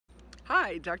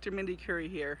Hi, Dr. Mindy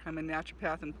here. I'm a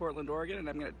naturopath in Portland, Oregon, and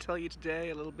I'm going to tell you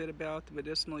today a little bit about the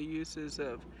medicinal uses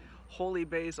of Holy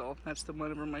Basil. That's the one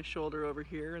over my shoulder over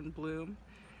here in bloom.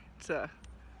 It's a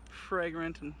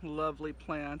fragrant and lovely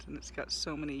plant, and it's got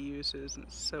so many uses, and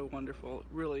it's so wonderful. It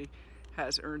really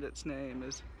has earned its name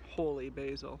as Holy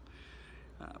Basil.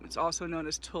 It's also known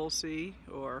as Tulsi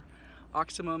or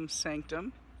Ocimum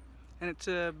sanctum, and it's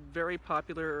a very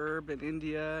popular herb in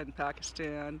India and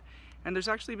Pakistan, and there's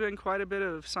actually been quite a bit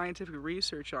of scientific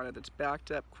research on it that's backed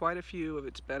up quite a few of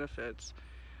its benefits.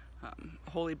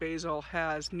 Holy basil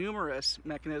has numerous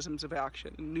mechanisms of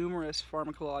action, numerous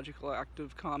pharmacological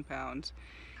active compounds.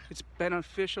 Its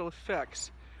beneficial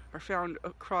effects are found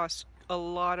across a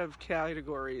lot of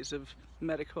categories of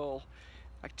medical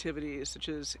activities, such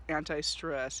as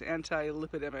anti-stress,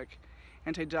 anti-lipidemic,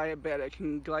 anti-diabetic,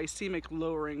 and glycemic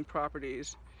lowering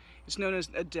properties. It's known as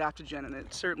adaptogen, and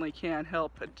it certainly can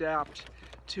help adapt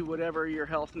to whatever your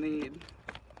health need.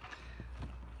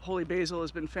 Holy basil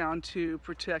has been found to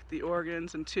protect the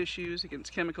organs and tissues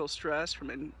against chemical stress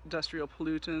from industrial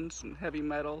pollutants and heavy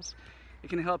metals. It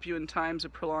can help you in times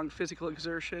of prolonged physical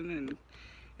exertion,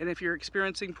 and if you're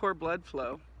experiencing poor blood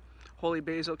flow, holy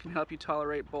basil can help you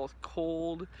tolerate both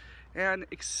cold and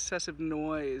excessive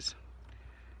noise.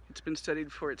 It's been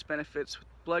studied for its benefits with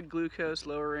blood glucose,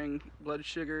 lowering blood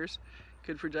sugars,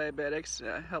 good for diabetics,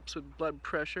 helps with blood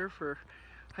pressure for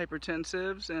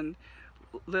hypertensives, and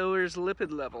lowers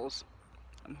lipid levels.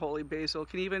 Holy basil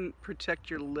can even protect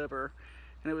your liver,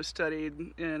 and it was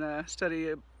studied in a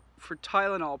study for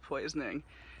Tylenol poisoning,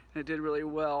 and it did really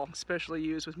well, especially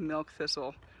used with milk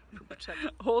thistle.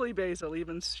 Holy basil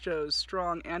even shows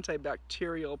strong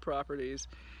antibacterial properties,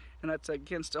 and that's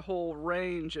against a whole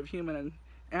range of human and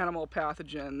animal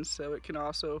pathogens, so it can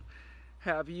also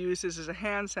have uses as a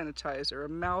hand sanitizer, a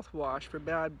mouthwash for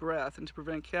bad breath and to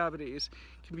prevent cavities.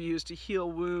 It can be used to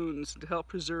heal wounds, to help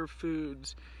preserve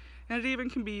foods, and it even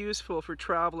can be useful for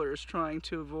travelers trying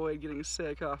to avoid getting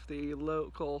sick off the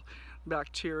local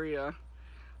bacteria.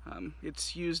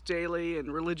 It's used daily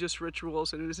in religious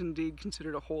rituals, and it is indeed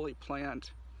considered a holy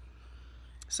plant.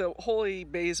 So holy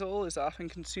basil is often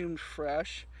consumed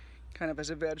fresh, kind of as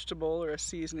a vegetable or a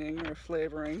seasoning or a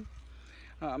flavoring.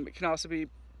 It can also be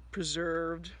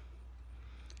preserved.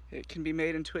 It can be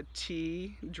made into a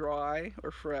tea, dry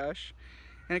or fresh.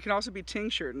 And it can also be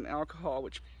tinctured in alcohol,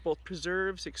 which both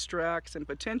preserves, extracts, and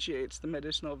potentiates the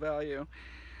medicinal value.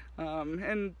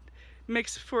 And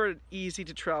makes for an easy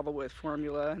to travel with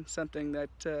formula, and something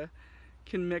that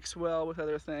can mix well with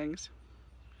other things.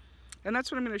 And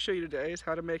that's what I'm going to show you today, is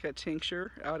how to make a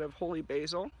tincture out of holy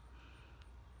basil.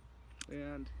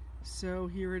 And so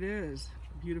here it is,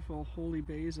 beautiful holy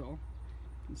basil.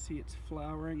 You can see it's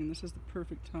flowering, and this is the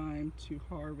perfect time to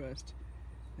harvest,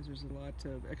 as there's a lot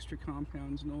of extra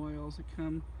compounds and oils that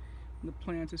come when the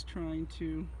plant is trying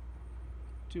to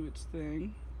do its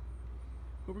thing.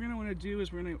 What we're going to want to do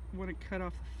is we're going to want to cut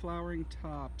off the flowering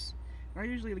tops. I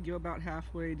usually go about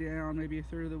halfway down, maybe a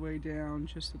third of the way down,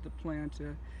 just so that the plant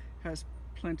has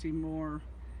plenty more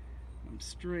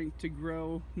strength to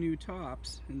grow new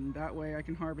tops, and that way I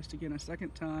can harvest again a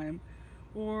second time,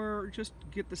 or just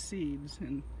get the seeds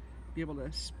and be able to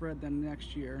spread them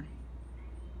next year.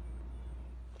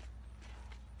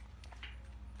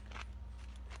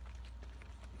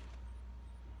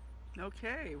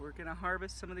 Okay, we're going to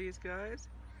harvest some of these guys,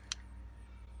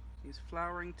 these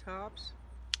flowering tops.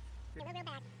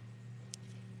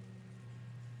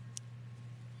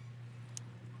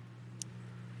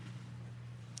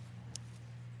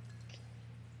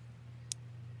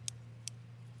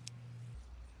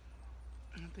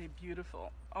 Aren't they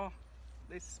beautiful? Oh,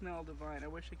 they smell divine. I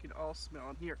wish I could all smell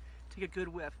them. Here, take a good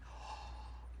whiff.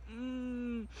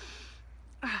 Mmm,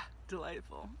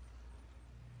 delightful.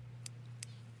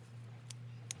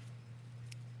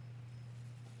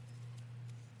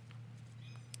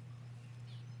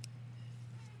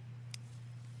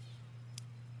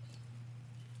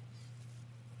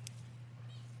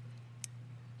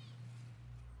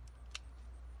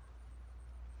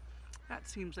 That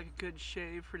seems like a good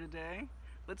shave for today.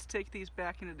 Let's take these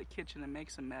back into the kitchen and make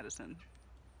some medicine.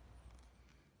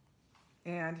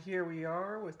 And here we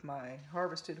are with my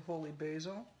harvested holy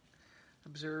basil.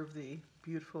 Observe the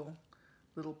beautiful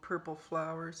little purple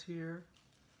flowers here.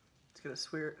 It's got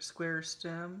a square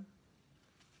stem,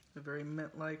 a very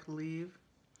mint-like leaf.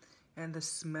 And the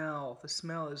smell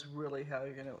is really how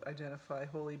you're going to identify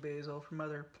holy basil from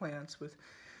other plants with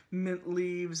mint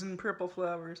leaves and purple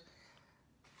flowers.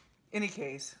 In any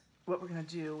case, what we're going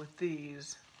to do with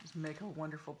these is make a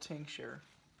wonderful tincture.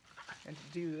 And to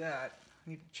do that, I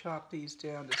need to chop these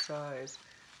down to size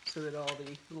so that all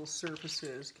the little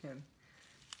surfaces can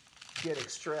get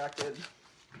extracted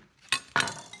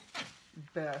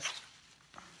best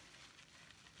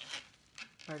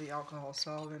by the alcohol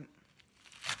solvent.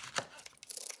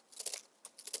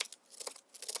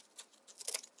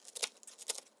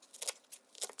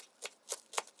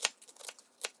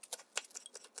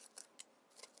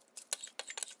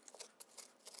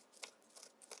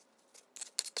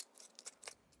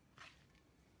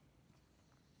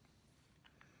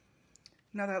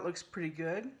 Now that looks pretty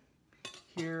good.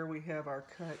 Here we have our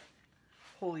cut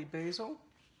holy basil.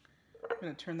 I'm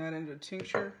going to turn that into a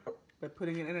tincture by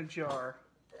putting it in a jar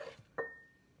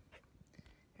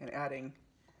and adding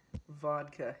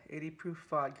vodka, 80 proof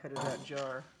vodka to that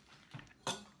jar.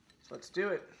 So let's do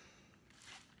it.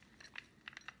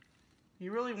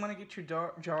 You really want to get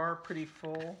your jar pretty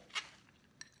full.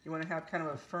 You want to have kind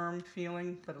of a firm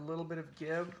feeling, but a little bit of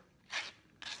give.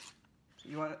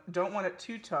 You don't want it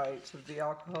too tight so that the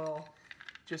alcohol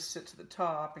just sits at the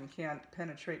top and can't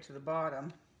penetrate to the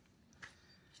bottom.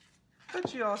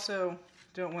 But you also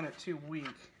don't want it too weak,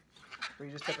 where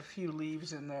you just have a few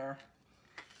leaves in there.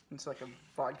 It's like a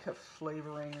vodka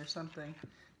flavoring or something.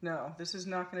 No, this is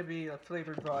not going to be a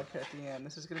flavored vodka at the end.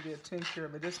 This is going to be a tincture, a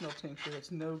medicinal tincture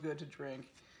that's no good to drink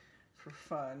for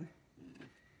fun.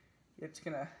 It's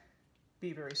going to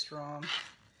be very strong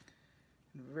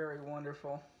and very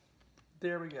wonderful.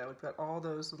 There we go. We've got all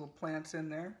those little plants in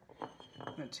there.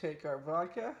 I'm going to take our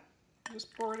vodka,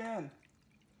 just pour it in.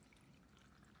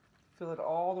 Fill it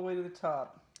all the way to the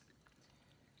top.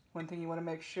 One thing you want to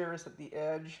make sure is that the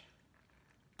edge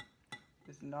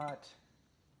is not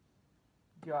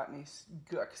got any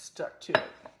gook stuck to it.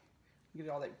 Get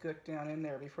all that gook down in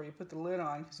there before you put the lid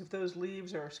on, because if those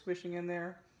leaves are squishing in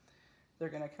there, they're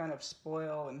going to kind of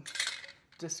spoil and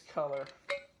discolor.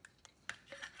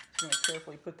 I'm going to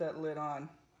carefully put that lid on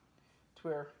to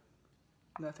where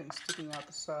nothing's sticking out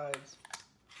the sides.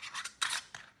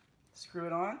 Screw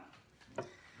it on.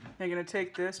 Now you're going to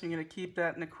take this and you're going to keep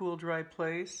that in a cool, dry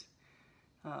place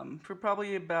for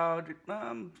probably about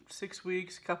 6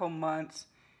 weeks, a couple months.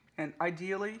 And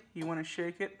ideally, you want to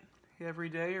shake it every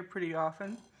day or pretty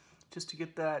often just to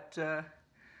get that,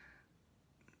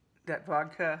 that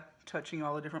vodka touching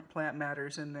all the different plant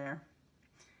matters in there.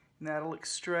 And that'll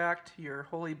extract your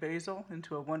holy basil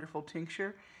into a wonderful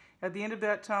tincture. At the end of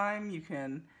that time, you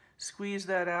can squeeze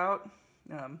that out,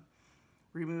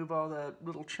 remove all the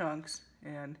little chunks,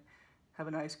 and have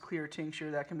a nice clear tincture.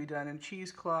 That can be done in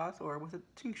cheesecloth or with a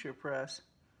tincture press.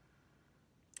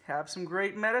 Have some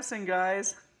great medicine,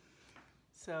 guys.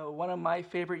 So one of my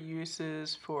favorite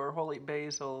uses for holy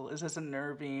basil is as a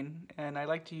nervine, and I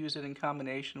like to use it in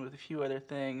combination with a few other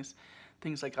things.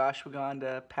 Things like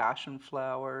ashwagandha, passion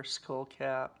flower,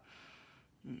 skullcap,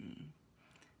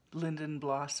 linden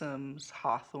blossoms,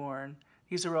 hawthorn.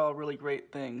 These are all really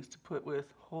great things to put with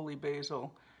holy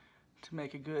basil to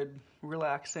make a good,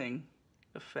 relaxing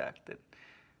effect that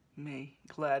may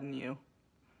gladden you.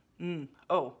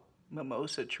 Oh,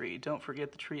 mimosa tree. Don't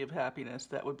forget the tree of happiness.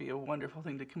 That would be a wonderful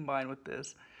thing to combine with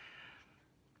this.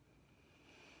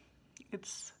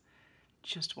 It's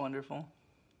just wonderful.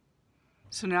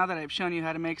 So now that I've shown you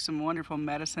how to make some wonderful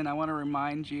medicine, I want to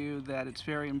remind you that it's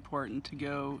very important to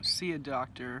go see a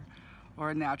doctor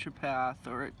or a naturopath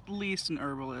or at least an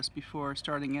herbalist before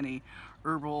starting any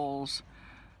herbals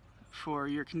for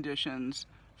your conditions.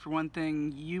 For one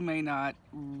thing, you may not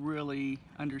really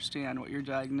understand what your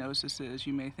diagnosis is.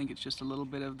 You may think it's just a little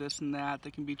bit of this and that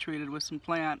can be treated with some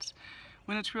plants,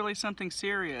 when it's really something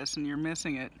serious and you're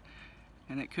missing it,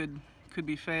 and it could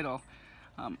be fatal.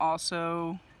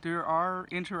 Also, there are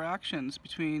interactions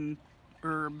between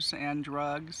herbs and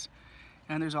drugs,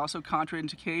 and there's also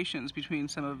contraindications between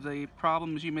some of the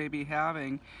problems you may be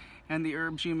having and the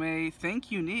herbs you may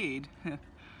think you need.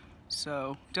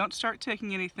 So don't start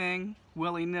taking anything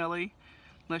willy-nilly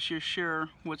unless you're sure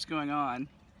what's going on.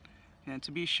 And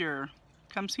to be sure,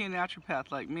 come see a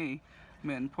naturopath like me. I'm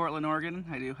in Portland, Oregon.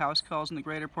 I do house calls in the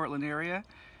greater Portland area,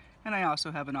 and I also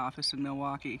have an office in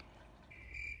Milwaukee.